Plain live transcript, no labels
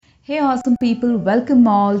Hey, awesome people, welcome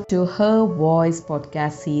all to Her Voice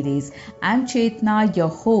podcast series. I'm Chetna, your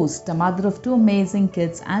host, a mother of two amazing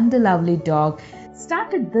kids and a lovely dog.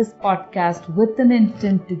 Started this podcast with an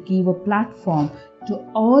intent to give a platform to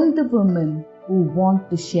all the women who want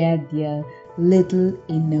to share their little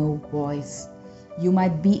inner voice. You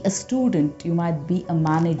might be a student, you might be a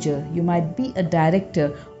manager, you might be a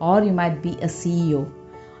director, or you might be a CEO.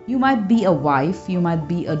 You might be a wife, you might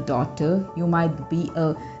be a daughter, you might be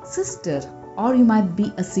a sister, or you might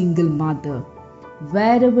be a single mother.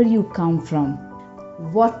 Wherever you come from,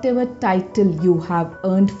 whatever title you have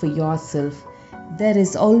earned for yourself, there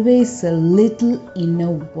is always a little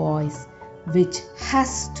inner voice which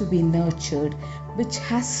has to be nurtured, which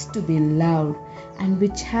has to be loved, and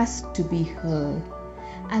which has to be heard.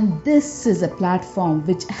 And this is a platform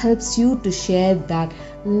which helps you to share that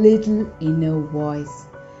little inner voice.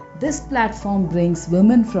 This platform brings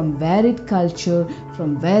women from varied culture,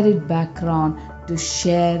 from varied background to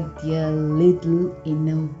share their little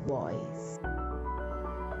inner voice.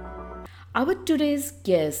 Our today's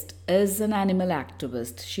guest is an animal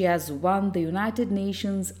activist. She has won the United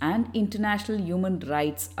Nations and International Human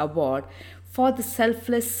Rights Award for the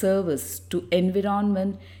selfless service to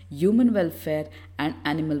environment, human welfare, and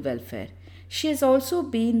animal welfare. She has also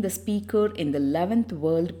been the speaker in the 11th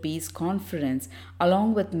World Peace Conference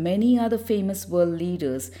along with many other famous world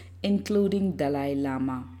leaders, including Dalai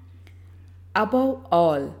Lama. Above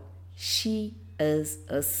all, she is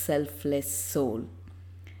a selfless soul.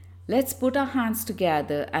 Let's put our hands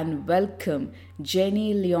together and welcome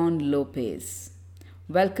Jenny Leon Lopez.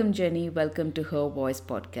 Welcome, Jenny. Welcome to Her Voice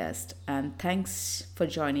podcast. And thanks for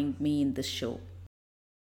joining me in this show.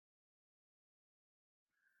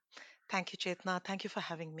 Thank you, Chetna. Thank you for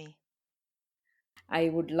having me. I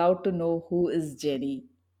would love to know who is Jenny.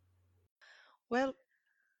 Well,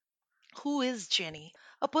 who is Jenny?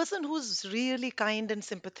 A person who's really kind and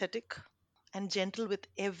sympathetic and gentle with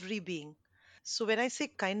every being. So, when I say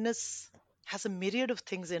kindness has a myriad of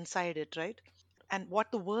things inside it, right? And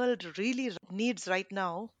what the world really needs right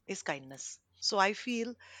now is kindness. So, I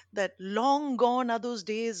feel that long gone are those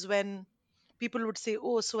days when people would say,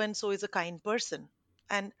 "Oh, so and so is a kind person,"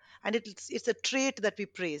 and it's a trait that we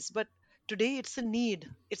praise. But today, it's a need.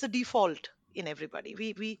 It's a default in everybody.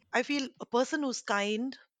 We I feel a person who's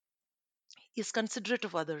kind is considerate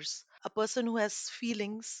of others. A person who has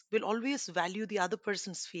feelings will always value the other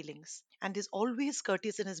person's feelings and is always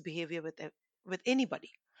courteous in his behavior with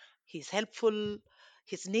anybody. He's helpful.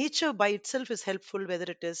 His nature by itself is helpful,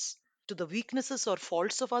 whether it is to the weaknesses or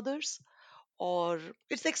faults of others, or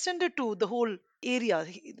it's extended to the whole area.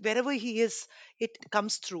 Wherever he is, it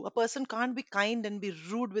comes through. A person can't be kind and be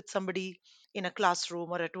rude with somebody in a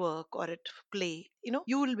classroom or at work or at play.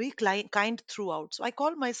 You will be kind throughout. So I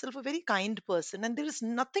call myself a very kind person, and there is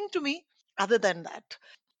nothing to me other than that.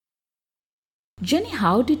 Jenny,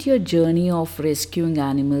 how did your journey of rescuing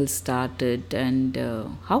animals started and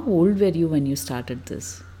how old were you when you started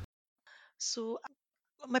this? So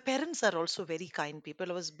my parents are also very kind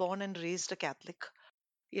people. I was born and raised a Catholic.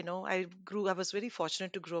 I was very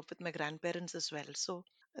fortunate to grow up with my grandparents as well. So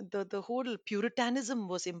the whole puritanism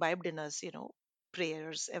was imbibed in us,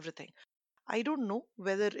 prayers, everything. I don't know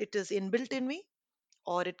whether it is inbuilt in me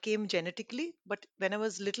or it came genetically, but when I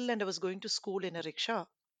was little and I was going to school in a rickshaw,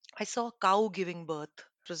 I saw a cow giving birth.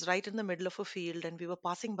 It was right in the middle of a field, and we were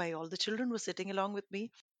passing by. All the children were sitting along with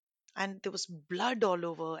me, and there was blood all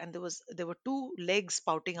over, and there were two legs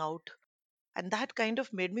spouting out, and that kind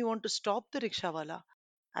of made me want to stop the rickshawala.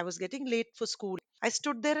 I was getting late for school. I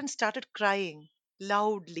stood there and started crying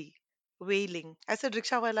loudly, wailing. I said,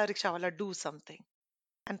 "Rickshawala, rickshawala, do something."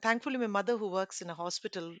 And thankfully, my mother, who works in a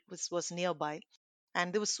hospital, was nearby.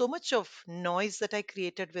 And there was so much of noise that I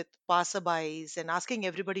created with passerbys and asking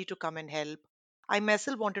everybody to come and help. I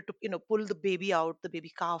myself wanted to, pull the baby out, the baby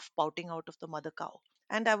calf pouting out of the mother cow.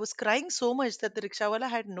 And I was crying so much that the rickshawala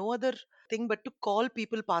had no other thing but to call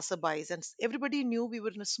people passerbys. And everybody knew we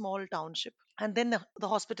were in a small township. And then the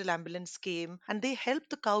hospital ambulance came and they helped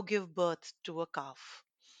the cow give birth to a calf.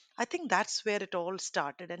 I think that's where it all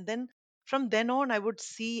started. And then from then on, I would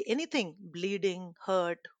see anything bleeding,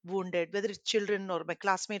 hurt, wounded, whether it's children or my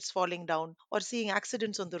classmates falling down or seeing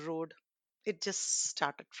accidents on the road. It just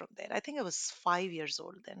started from there. I think I was 5 years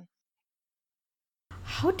old then.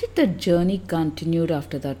 How did the journey continued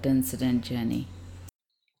after that incident, Jenny?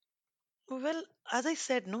 Well, as I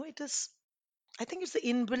said, no, I think it's the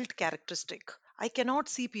inbuilt characteristic. I cannot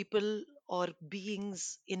see people or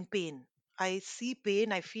beings in pain. I see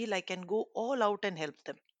pain, I feel I can go all out and help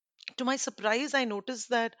them. To my surprise, I noticed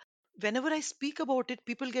that whenever I speak about it,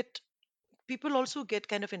 people also get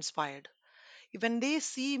kind of inspired. When they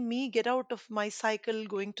see me get out of my cycle,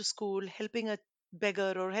 going to school, helping a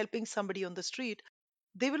beggar or helping somebody on the street,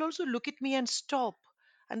 they will also look at me and stop.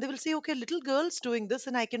 And they will say, okay, little girl's doing this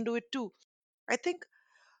and I can do it too. I think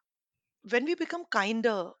when we become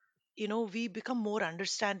kinder, we become more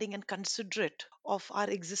understanding and considerate of our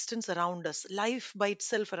existence around us, life by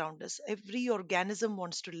itself around us. Every organism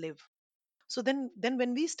wants to live. So then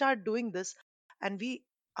when we start doing this, and we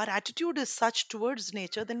our attitude is such towards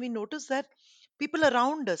nature, then we notice that people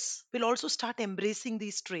around us will also start embracing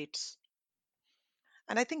these traits.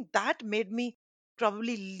 And I think that made me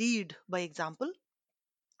probably lead by example.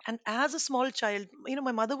 And as a small child,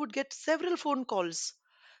 my mother would get several phone calls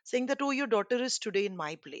saying that, oh, your daughter is today in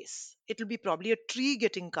my place. It'll be probably a tree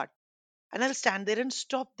getting cut. And I'll stand there and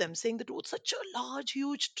stop them, saying that, oh, it's such a large,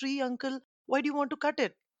 huge tree, uncle. Why do you want to cut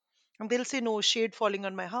it? And they'll say, no, shade falling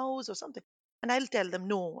on my house or something. And I'll tell them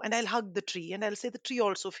no. And I'll hug the tree. And I'll say the tree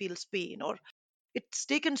also feels pain. Or it's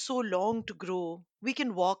taken so long to grow. We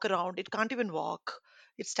can walk around. It can't even walk.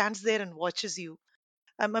 It stands there and watches you.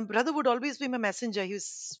 My brother would always be my messenger. He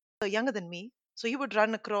was younger than me. So he would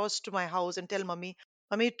run across to my house and tell mommy,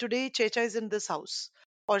 Mommy, today Checha is in this house.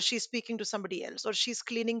 Or she's speaking to somebody else. Or she's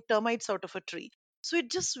cleaning termites out of a tree. So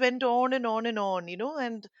it just went on and on and on,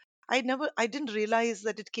 and I didn't realize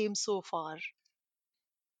that it came so far.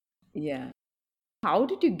 Yeah. How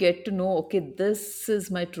did you get to know, okay, this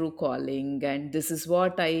is my true calling and this is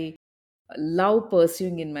what I love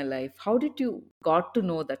pursuing in my life? How did you got to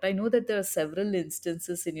know that? I know that there are several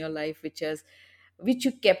instances in your life which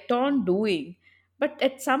you kept on doing, but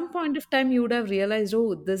at some point of time you would have realized,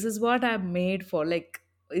 oh, this is what I'm made for. Like,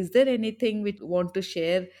 is there anything which you want to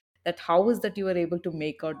share, that how is that you were able to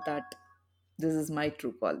make out that this is my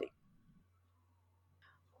true calling?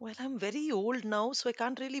 Well, I'm very old now, so I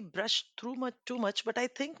can't really brush through much too much, but I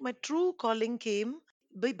think my true calling came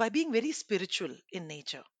by being very spiritual in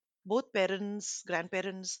nature. Both parents,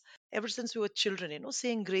 grandparents, ever since we were children,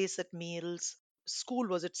 saying grace at meals. School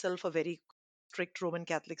was itself a very strict Roman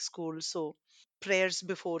Catholic school, so prayers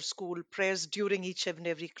before school, prayers during each and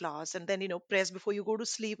every class, and then prayers before you go to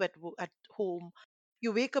sleep at home.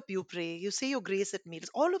 You wake up, you pray, you say your grace at meals.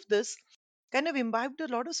 All of this kind of imbibed a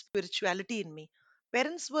lot of spirituality in me.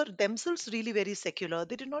 Parents were themselves really very secular.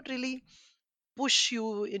 They did not really push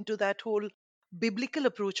you into that whole biblical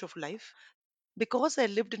approach of life. Because I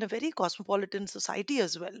lived in a very cosmopolitan society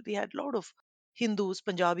as well, we had a lot of Hindus,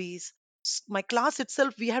 Punjabis. My class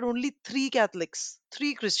itself, we had only three Catholics,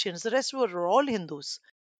 three Christians, the rest were all Hindus.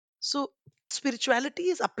 So spirituality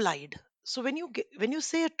is applied. So when you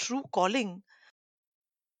say a true calling,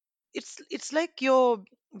 it's like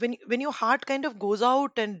when your heart kind of goes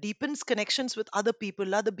out and deepens connections with other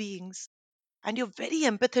people, other beings, and you're very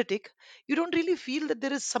empathetic. You don't really feel that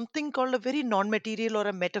there is something called a very non-material or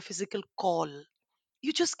a metaphysical call.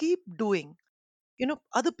 You just keep doing.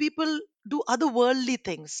 Other people do otherworldly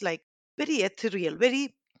things, like very ethereal,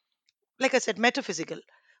 very, like I said, metaphysical.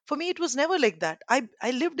 For me, it was never like that.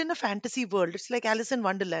 I lived in a fantasy world. It's like Alice in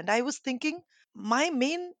Wonderland. I was thinking my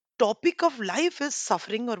main topic of life is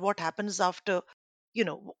suffering, or what happens after,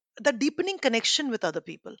 the deepening connection with other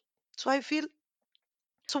people. So I feel,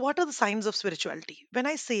 so what are the signs of spirituality? When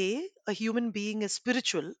I say a human being is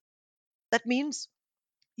spiritual, that means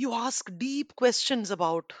you ask deep questions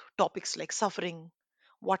about topics like suffering,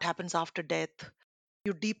 what happens after death.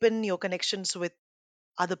 You deepen your connections with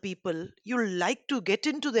other people. You like to get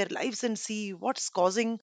into their lives and see what's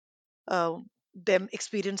causing uh, them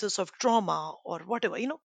experiences of trauma or whatever.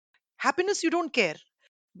 Happiness, you don't care.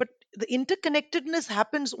 But the interconnectedness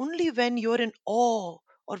happens only when you're in awe,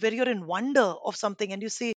 or where you're in wonder of something and you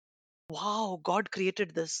say, wow, God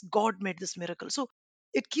created this, God made this miracle. So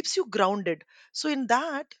it keeps you grounded. So in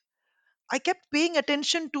that, I kept paying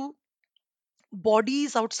attention to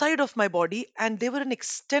bodies outside of my body, and they were an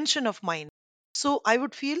extension of mine. So I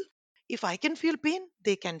would feel, if I can feel pain,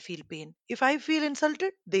 they can feel pain. If I feel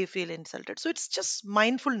insulted, they feel insulted. So it's just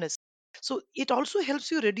mindfulness. So it also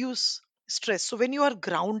helps you reduce stress. So when you are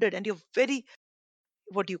grounded and you're very,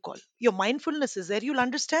 what do you call, your mindfulness is there, you'll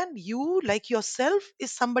understand you, like yourself,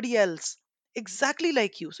 is somebody else exactly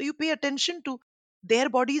like you. So you pay attention to their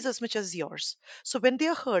bodies as much as yours. So when they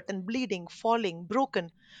are hurt and bleeding, falling,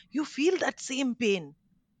 broken, you feel that same pain.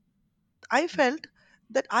 I felt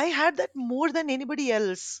that I had that more than anybody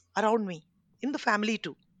else around me, in the family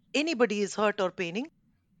too. Anybody is hurt or paining,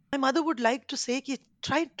 my mother would like to say, "Ki,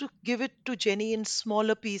 try to give it to Jenny in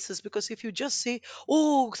smaller pieces, because if you just say,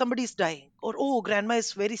 oh, somebody's dying, or oh, grandma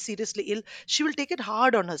is very seriously ill, she will take it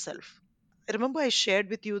hard on herself." I remember I shared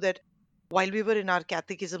with you that While we were in our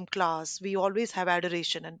catechism class, we always have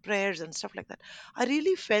adoration and prayers and stuff like that. I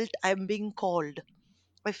really felt I'm being called.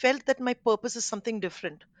 I felt that my purpose is something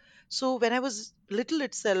different. So when I was little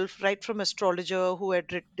itself, right from astrologer who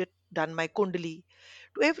had done my kundali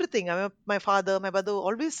to everything, my father, my mother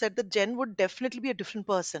always said that Jen would definitely be a different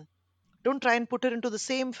person. Don't try and put her into the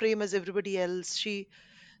same frame as everybody else. She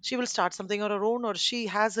will start something on her own, or she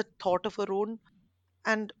has a thought of her own,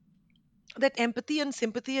 and that empathy and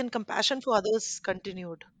sympathy and compassion for others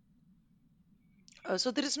continued.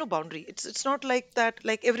 So there is no boundary. It's not like that.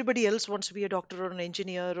 Like everybody else wants to be a doctor or an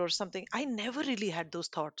engineer or something. I never really had those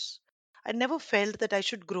thoughts. I never felt that I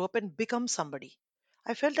should grow up and become somebody.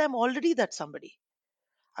 I felt I'm already that somebody.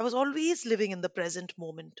 I was always living in the present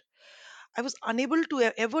moment. I was unable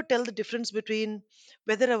to ever tell the difference between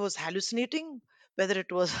whether I was hallucinating, whether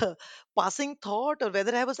it was a passing thought, or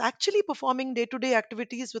whether I was actually performing day to day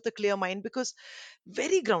activities with a clear mind, because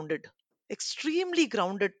very grounded, extremely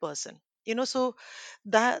grounded person. So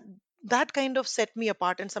that that kind of set me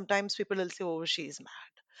apart. And sometimes people will say, oh, she's mad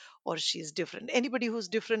or she's different. Anybody who's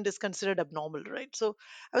different is considered abnormal, right? So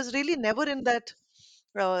I was really never in that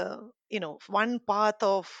one path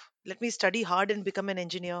of let me study hard and become an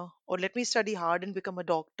engineer, or let me study hard and become a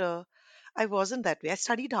doctor. I wasn't that way. I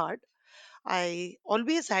studied hard. I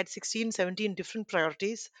always had 16, 17 different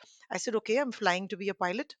priorities. I said, okay, I'm flying to be a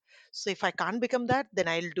pilot. So if I can't become that, then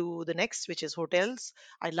I'll do the next, which is hotels.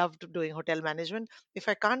 I loved doing hotel management. If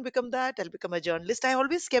I can't become that, I'll become a journalist. I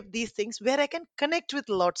always kept these things where I can connect with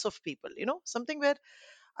lots of people, something where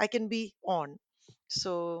I can be on.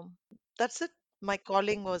 So that's it. My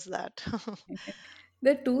calling was that.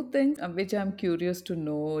 There are two things which I'm curious to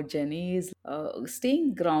know, Jenny, is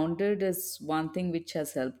staying grounded is one thing which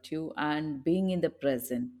has helped you, and being in the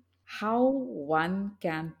present. How one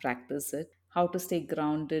can practice it, how to stay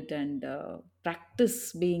grounded and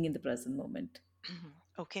practice being in the present moment.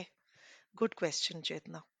 Okay, good question,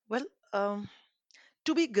 Chetna. Well,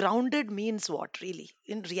 to be grounded means what really?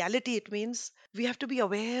 In reality, it means we have to be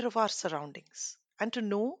aware of our surroundings and to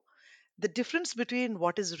know the difference between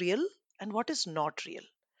what is real and what is not real.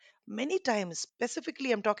 Many times,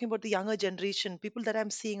 specifically, I'm talking about the younger generation, people that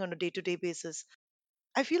I'm seeing on a day to day basis,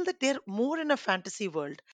 I feel that they're more in a fantasy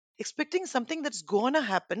world, expecting something that's gonna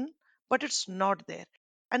happen, but it's not there.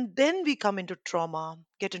 And then we come into trauma,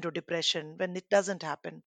 get into depression when it doesn't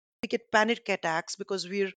happen. We get panic attacks because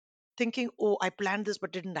we're thinking, oh, I planned this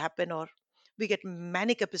but didn't happen, or we get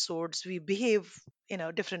manic episodes, we behave in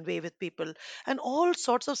a different way with people, and all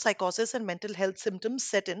sorts of psychosis and mental health symptoms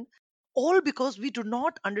set in, all because we do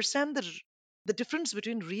not understand the difference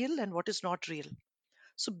between real and what is not real.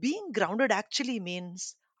 So being grounded actually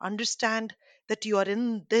means understand that you are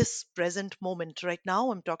in this present moment. Right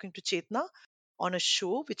now, I'm talking to Chetna on a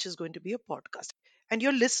show which is going to be a podcast, and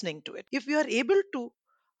you're listening to it. If you are able to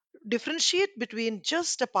differentiate between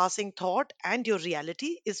just a passing thought and your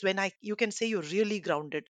reality, is when I you can say you're really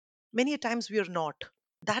grounded. Many a times we are not.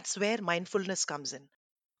 That's where mindfulness comes in.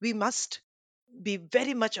 We must be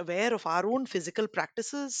very much aware of our own physical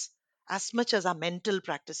practices as much as our mental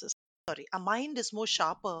practices. Sorry, our mind is more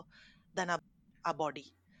sharper than our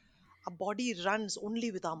body. Our body runs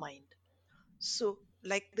only with our mind. So,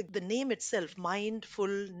 like the name itself,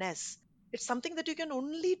 mindfulness, it's something that you can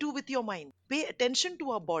only do with your mind. Pay attention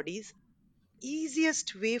to our bodies.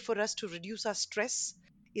 Easiest way for us to reduce our stress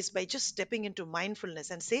is by just stepping into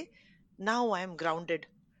mindfulness and say, now I am grounded.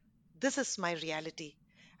 This is my reality,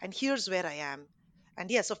 and here's where I am. And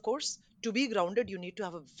yes, of course, to be grounded you need to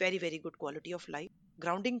have a very, very good quality of life.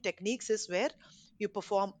 Grounding techniques is where you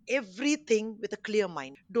perform everything with a clear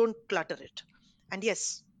mind, don't clutter it, and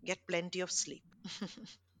yes, get plenty of sleep.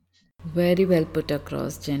 Very well put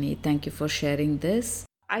across, Jenny. Thank you for sharing this.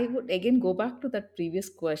 I would again go back to that previous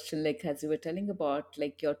question, like as you were telling about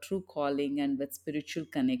like your true calling and with spiritual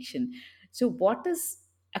connection. So, what is,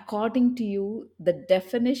 according to you, the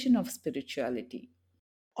definition of spirituality?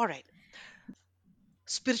 All right,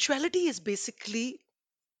 spirituality is basically,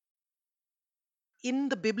 in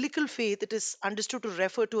the biblical faith, it is understood to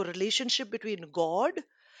refer to a relationship between God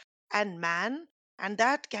and man, and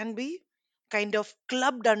that can be kind of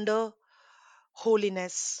clubbed under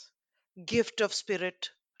holiness, gift of spirit,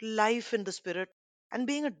 life in the spirit, and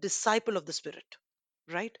being a disciple of the spirit,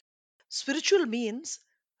 right? Spiritual means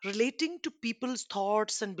relating to people's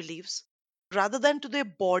thoughts and beliefs rather than to their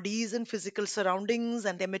bodies and physical surroundings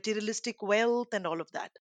and their materialistic wealth and all of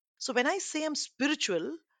that. So when I say I'm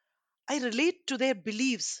spiritual, I relate to their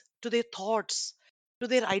beliefs, to their thoughts, to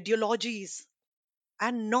their ideologies,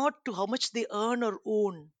 and not to how much they earn or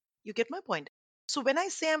own. You get my point? So when I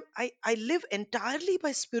say I live entirely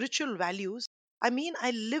by spiritual values, I mean,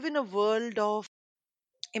 I live in a world of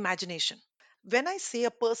imagination. When I say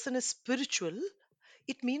a person is spiritual,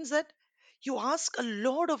 it means that you ask a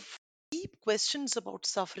lot of deep questions about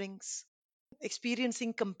sufferings,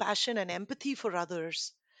 experiencing compassion and empathy for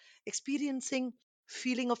others, experiencing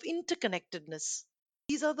feeling of interconnectedness.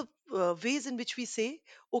 These are the ways in which we say,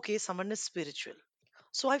 okay, someone is spiritual.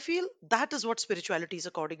 So I feel that is what spirituality is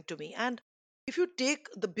according to me. And if you take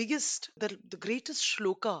the greatest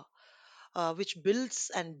shloka which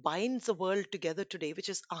builds and binds the world together today, which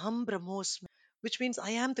is Aham Brahmosmi, which means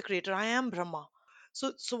I am the creator, I am Brahma.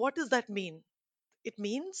 So what does that mean? It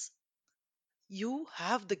means you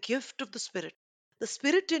have the gift of the spirit. The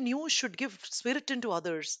spirit in you should give spirit into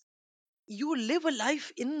others. You live a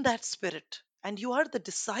life in that spirit, and you are the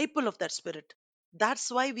disciple of that spirit. That's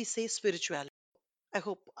why we say spirituality. I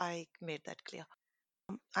hope I made that clear.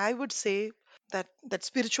 I would say that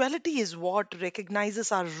spirituality is what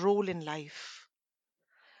recognizes our role in life.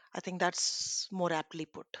 I think that's more aptly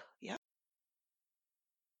put. Yeah.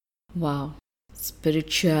 Wow.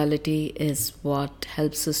 Spirituality is what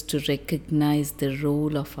helps us to recognize the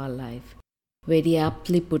role of our life. Very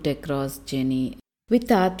aptly put across, Jenny. With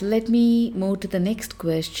that, let me move to the next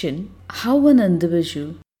question. How an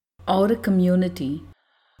individual or a community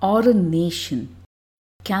or a nation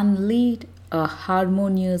can lead a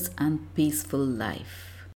harmonious and peaceful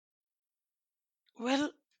life?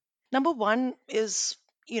 Well, number one is,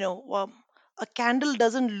 a candle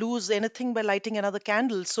doesn't lose anything by lighting another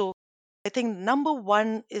candle. So I think number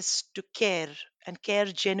one is to care and care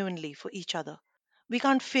genuinely for each other. We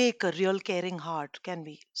can't fake a real caring heart, can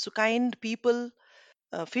we? So kind people,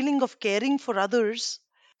 feeling of caring for others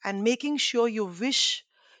and making sure you wish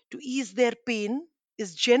to ease their pain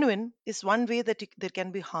is genuine is one way that there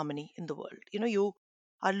can be harmony in the world. You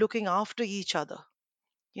are looking after each other.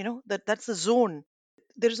 That's a zone.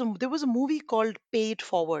 There was a movie called Pay It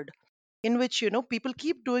Forward, in which people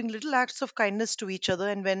keep doing little acts of kindness to each other,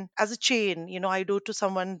 and when as a chain, I do it to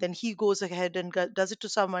someone, then he goes ahead and does it to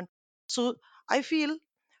someone. So I feel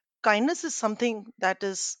kindness is something that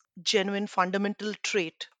is genuine fundamental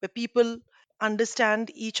trait where people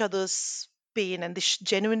understand each other's pain and they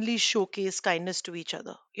genuinely showcase kindness to each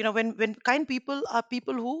other. When kind people are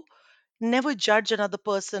people who never judge another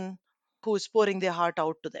person who is pouring their heart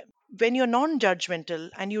out to them. When you're non-judgmental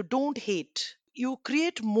and you don't hate, you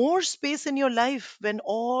create more space in your life when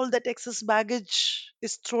all that excess baggage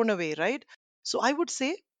is thrown away, right? So I would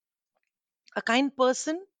say a kind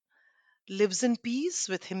person lives in peace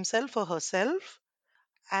with himself or herself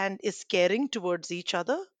and is caring towards each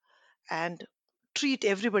other and treat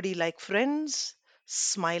everybody like friends,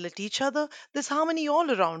 smile at each other. There's harmony all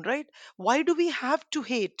around, right? Why do we have to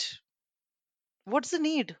hate? What's the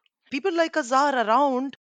need? People like us are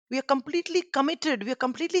around. We are completely committed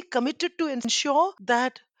to ensure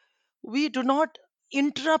that we do not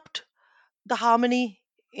interrupt the harmony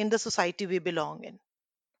in the society we belong in.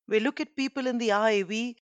 We look at people in the eye.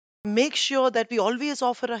 We make sure that we always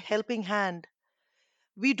offer a helping hand.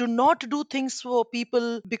 We do not do things for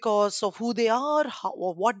people because of who they are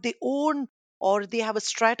or what they own or they have a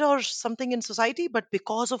strata or something in society, but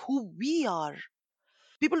because of who we are.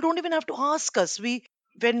 People don't even have to ask us.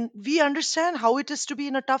 When we understand how it is to be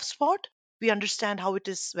in a tough spot, we understand how it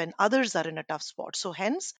is when others are in a tough spot. So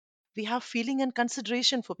hence we have feeling and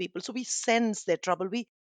consideration for people, so we sense their trouble.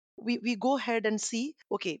 We go ahead and see,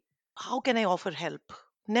 okay, how can I offer help?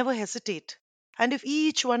 Never hesitate. And if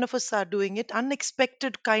each one of us are doing it,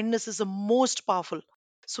 unexpected kindness is the most powerful.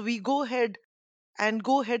 So we go ahead and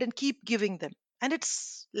keep giving them. And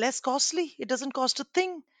it's less costly. It doesn't cost a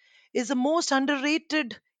thing. Is the most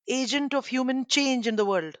underrated agent of human change in the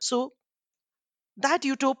world. So that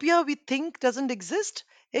utopia we think doesn't exist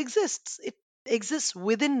exists. It exists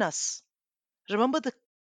within us. Remember the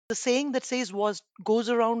saying that says what goes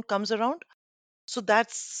around comes around? So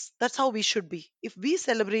that's how we should be. If we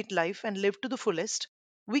celebrate life and live to the fullest,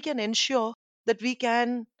 we can ensure that we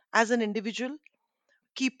can, as an individual,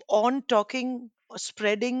 keep on talking or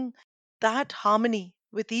spreading that harmony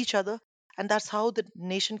with each other, and that's how the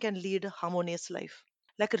nation can lead a harmonious life,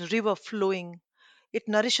 like a river flowing. It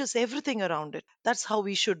nourishes everything around it. That's how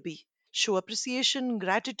we should be. Show appreciation,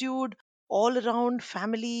 gratitude all around,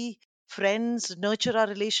 family, friends, nurture our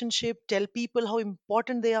relationship, tell people how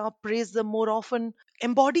important they are, praise them more often,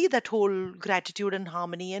 embody that whole gratitude and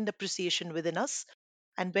harmony and appreciation within us.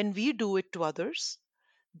 And when we do it to others,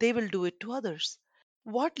 they will do it to others.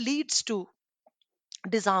 What leads to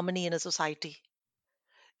disharmony in a society?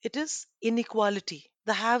 It is inequality,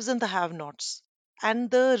 the haves and the have nots, and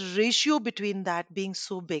the ratio between that being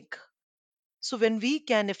so big. So, when we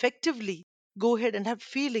can effectively go ahead and have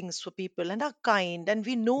feelings for people and are kind, and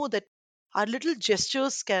we know that our little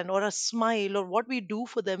gestures can, or a smile, or what we do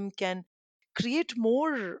for them can create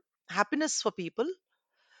more happiness for people.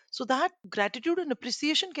 So that gratitude and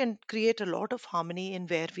appreciation can create a lot of harmony in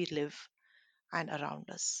where we live and around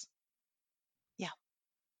us. Yeah.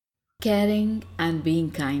 Caring and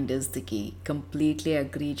being kind is the key. Completely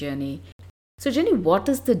agree, Jenny. So, Jenny, what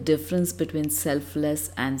is the difference between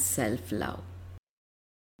selfless and self love?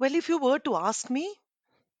 Well, if you were to ask me,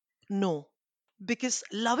 no. Because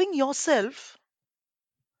loving yourself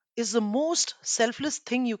is the most selfless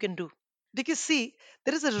thing you can do. Because, see,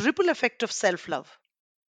 there is a ripple effect of self love.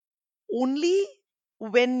 Only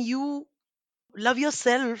when you love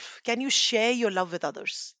yourself can you share your love with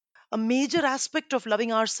others. A major aspect of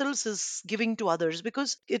loving ourselves is giving to others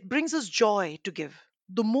because it brings us joy to give.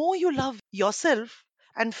 The more you love yourself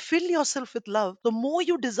and fill yourself with love, the more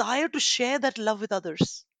you desire to share that love with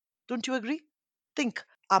others. Don't you agree? Think,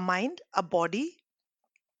 our mind, our body,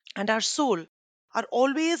 and our soul are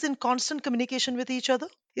always in constant communication with each other,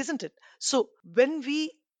 isn't it? So when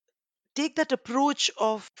we take that approach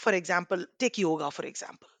of, for example, take yoga, for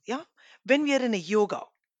example, yeah? When we are in a yoga,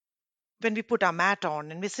 when we put our mat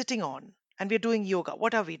on and we're sitting on and we're doing yoga,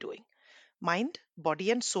 what are we doing? Mind,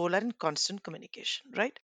 body, and soul are in constant communication,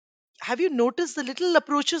 right? Have you noticed the little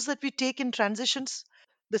approaches that we take in transitions?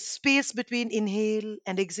 The space between inhale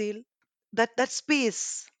and exhale? That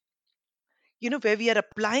space, where we are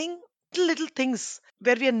applying little things,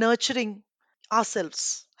 where we are nurturing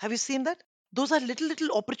ourselves. Have you seen that? Those are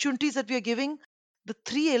little opportunities that we are giving the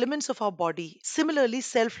three elements of our body. Similarly,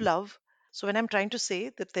 self love. So, when I'm trying to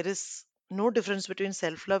say that there is no difference between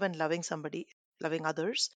self love and loving somebody, loving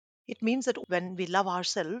others, it means that when we love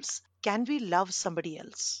ourselves, can we love somebody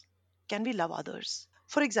else? Can we love others?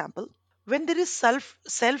 For example, when there is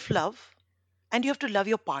self love and you have to love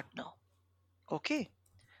your partner, okay,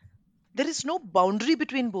 there is no boundary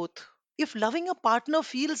between both. If loving a partner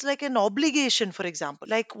feels like an obligation, for example,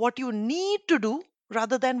 like what you need to do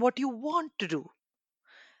rather than what you want to do,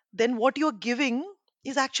 then what you're giving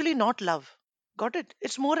is actually not love. Got it?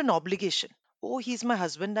 It's more an obligation. Oh, he's my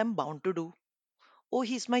husband, I'm bound to do. Oh,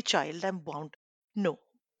 he's my child, I'm bound. No.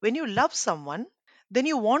 When you love someone, then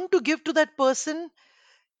you want to give to that person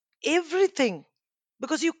everything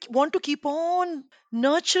because you want to keep on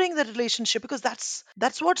nurturing the relationship, because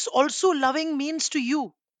that's what's also loving means to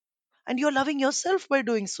you, and you're loving yourself by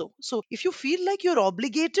doing so. So if you feel like you're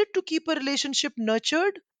obligated to keep a relationship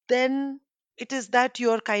nurtured, then it is that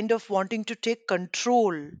you're kind of wanting to take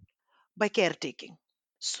control by caretaking.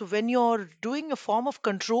 So when you're doing a form of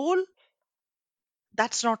control,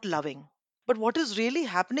 that's not loving. But what is really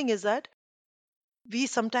happening is that we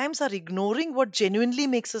sometimes are ignoring what genuinely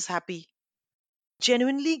makes us happy,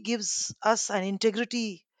 genuinely gives us an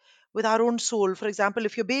integrity with our own soul. For example,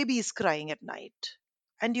 if your baby is crying at night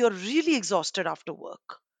and you're really exhausted after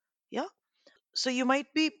work, yeah, so you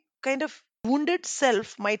might be kind of wounded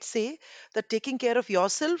self might say that taking care of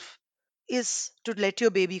yourself is to let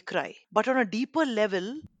your baby cry. But on a deeper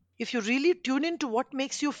level, if you really tune into what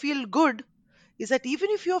makes you feel good, is that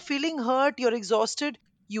even if you're feeling hurt, you're exhausted,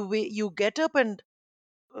 you get up and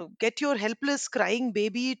get your helpless crying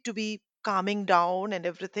baby to be calming down and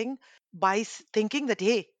everything by thinking that,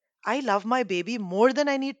 hey, I love my baby more than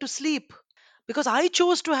I need to sleep because I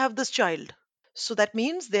chose to have this child. So that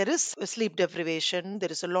means there is a sleep deprivation,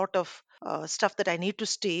 there is a lot of stuff that I need to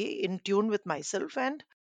stay in tune with myself and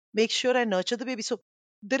make sure I nurture the baby. So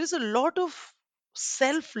there is a lot of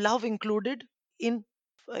self love included in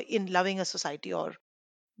loving a society or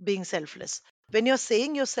being selfless. When you're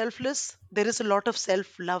saying you're selfless, there is a lot of self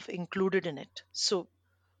love included in it. So,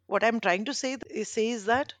 what I'm trying to say is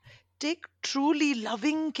that take truly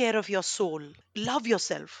loving care of your soul. Love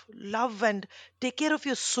yourself, love and take care of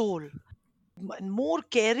your soul. And more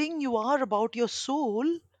caring you are about your soul,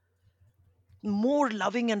 more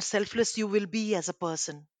loving and selfless you will be as a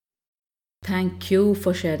person. Thank you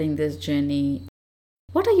for sharing this, Jenny.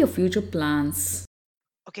 What are your future plans?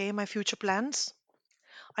 Okay, my future plans.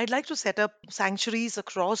 I'd like to set up sanctuaries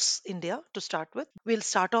across India to start with. We'll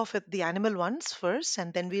start off with the animal ones first,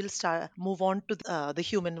 and then we'll start move on to the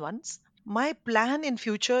human ones. My plan in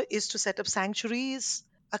future is to set up sanctuaries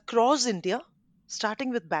across India,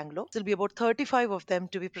 starting with Bangalore. There'll be about 35 of them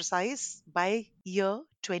to be precise by year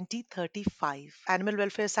 2035. Animal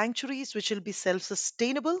welfare sanctuaries, which will be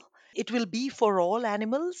self-sustainable. It will be for all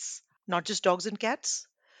animals, not just dogs and cats,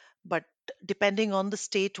 but depending on the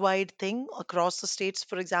statewide thing across the states,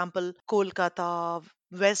 for example, Kolkata,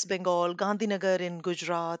 West Bengal, Gandhinagar in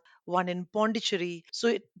Gujarat, one in Pondicherry. So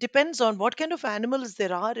it depends on what kind of animals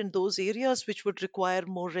there are in those areas which would require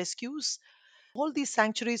more rescues. All these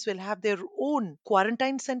sanctuaries will have their own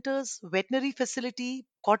quarantine centers, veterinary facility,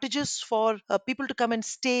 cottages for people to come and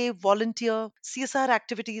stay, volunteer, CSR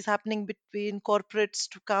activities happening between corporates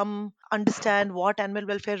to come understand what animal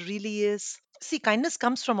welfare really is. See, kindness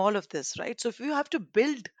comes from all of this, right? So if you have to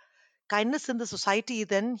build kindness in the society,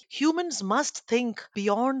 then humans must think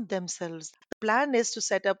beyond themselves. The plan is to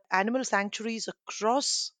set up animal sanctuaries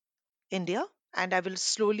across India, and I will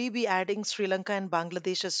slowly be adding Sri Lanka and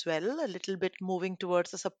Bangladesh as well, a little bit moving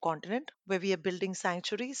towards the subcontinent where we are building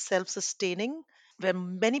sanctuaries, self sustaining, where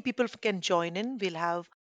many people can join in. We'll have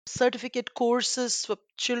certificate courses for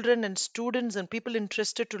children and students and people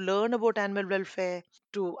interested to learn about animal welfare,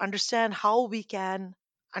 to understand how we can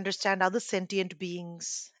understand other sentient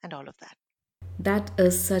beings, and all of that. That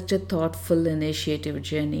is such a thoughtful initiative,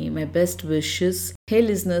 Jenny. My best wishes. Hey,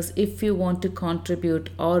 listeners, if you want to contribute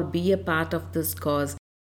or be a part of this cause,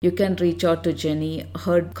 you can reach out to Jenny.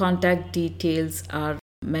 Her contact details are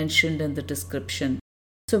mentioned in the description.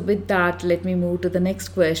 So, with that, let me move to the next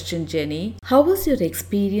question, Jenny. How was your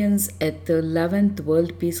experience at the 11th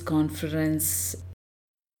World Peace Conference?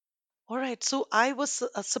 All right, so I was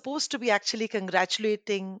supposed to be actually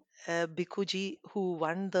congratulating Bikuji, who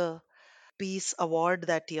won the Peace Award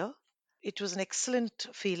that year. It was an excellent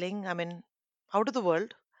feeling. I mean, out of the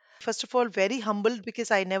world. First of all, very humbled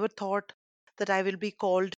because I never thought that I will be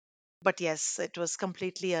called. But yes, it was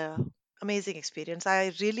completely a amazing experience.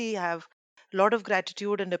 I really have a lot of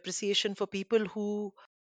gratitude and appreciation for people who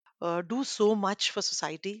do so much for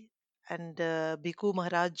society. And Bhikkhu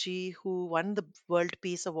Maharaj ji, who won the World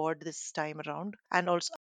Peace Award this time around, and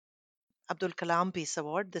also Abdul Kalam Peace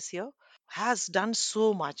Award this year, has done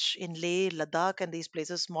so much in Leh, Ladakh, and these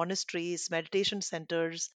places, monasteries, meditation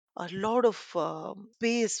centers, a lot of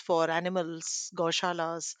space for animals,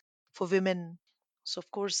 gaushalas, for women. So,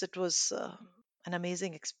 of course, it was an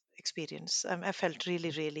amazing experience. I felt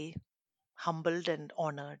really, really humbled and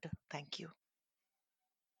honored. Thank you.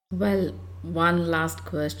 Well, one last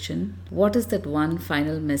question. What is that one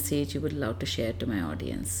final message you would love to share to my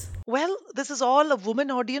audience? Well, this is all a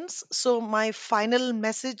woman audience, so my final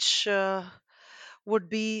message would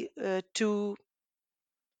be to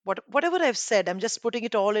whatever I've said. I'm just putting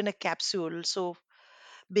it all in a capsule. So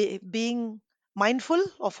being mindful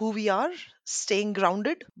of who we are, staying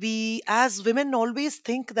grounded. We as women always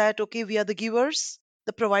think that okay, we are the givers,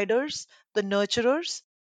 the providers, the nurturers,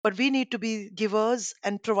 but we need to be givers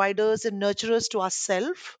and providers and nurturers to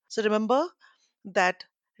ourselves. So remember that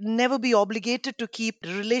never be obligated to keep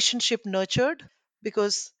relationship nurtured,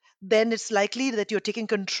 because then it's likely that you're taking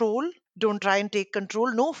control. Don't try and take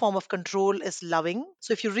control. No form of control is loving.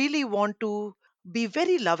 So if you really want to be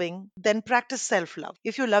very loving, then practice self love.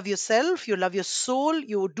 If you love yourself, you love your soul,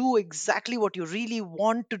 you do exactly what you really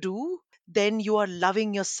want to do, then you are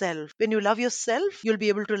loving yourself. When you love yourself, you'll be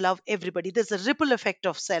able to love everybody. There's a ripple effect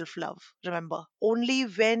of self love. Remember, only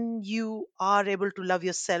when you are able to love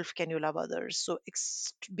yourself can you love others. So,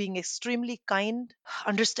 being extremely kind,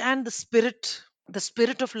 understand the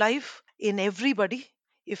spirit of life in everybody.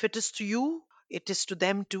 If it is to you, it is to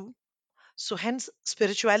them too. So, hence,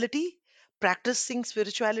 spirituality, practicing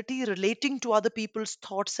spirituality, relating to other people's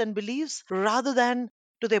thoughts and beliefs rather than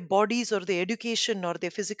to their bodies or their education or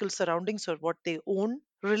their physical surroundings or what they own.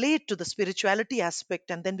 Relate to the spirituality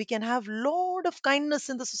aspect, and then we can have lot of kindness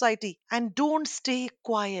in the society. And don't stay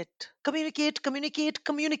quiet. Communicate, communicate,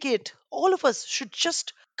 communicate. All of us should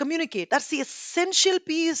just communicate. That's the essential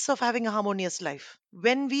piece of having a harmonious life.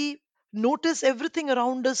 When we notice everything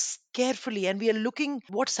around us carefully and we are looking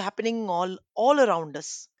what's happening all around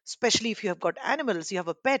us, especially if you have got animals, you have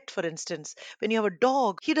a pet for instance. When you have a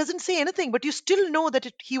dog, he doesn't say anything, but you still know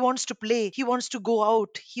that he wants to play, he wants to go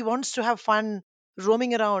out, he wants to have fun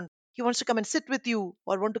roaming around, he wants to come and sit with you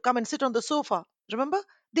or want to come and sit on the sofa. Remember,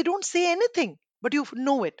 they don't say anything, but you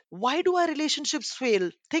know it. Why do our relationships fail?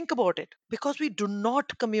 Think about it. Because we do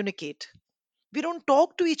not communicate. We don't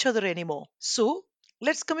talk to each other anymore. So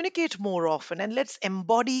let's communicate more often and let's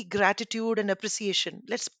embody gratitude and appreciation.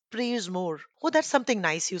 Let's praise more. Oh, that's something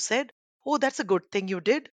nice you said. Oh, that's a good thing you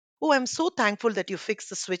did. Oh, I'm so thankful that you fixed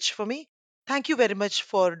the switch for me. Thank you very much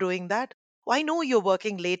for doing that. Oh, I know you're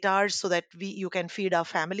working late hours so that you can feed our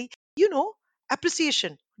family. You know,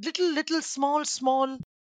 appreciation. Little small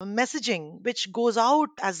messaging which goes out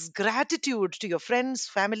as gratitude to your friends,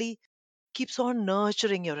 family, keeps on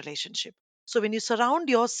nurturing your relationship. So when you surround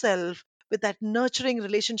yourself with that nurturing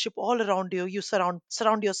relationship all around you, you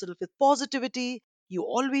surround yourself with positivity, you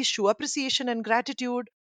always show appreciation and gratitude,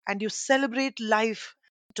 and you celebrate life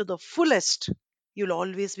to the fullest. You'll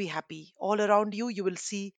always be happy. All around you, you will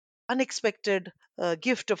see unexpected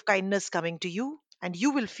gift of kindness coming to you. and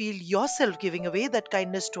you will feel yourself giving away that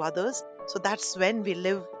kindness to others. So that's when we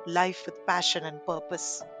live life with passion and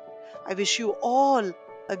purpose. I wish you all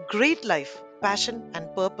a great life, passion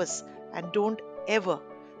and purpose, and don't ever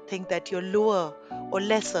think that you're lower or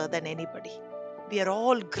lesser than anybody. We are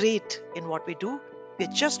all great in what we do. We're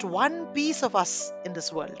just one piece of us in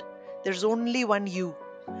this world. There's only one you.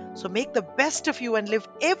 So make the best of you and live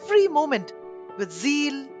every moment with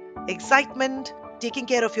zeal, excitement, taking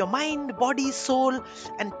care of your mind, body, soul,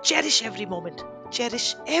 and cherish every moment.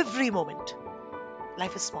 Cherish every moment.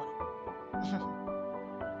 Life is small.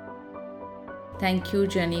 Thank you,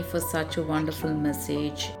 Jenny, for such a wonderful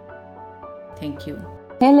message. Thank you.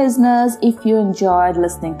 Hey listeners, if you enjoyed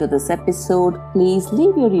listening to this episode, please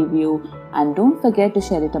leave your review and don't forget to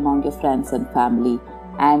share it among your friends and family.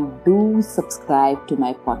 And do subscribe to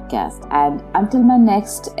my podcast. And until my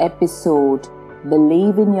next episode,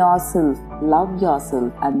 believe in yourself, love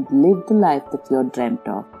yourself, and live the life that you're dreamt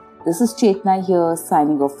of. This is Chetna here,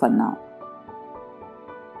 signing off for now.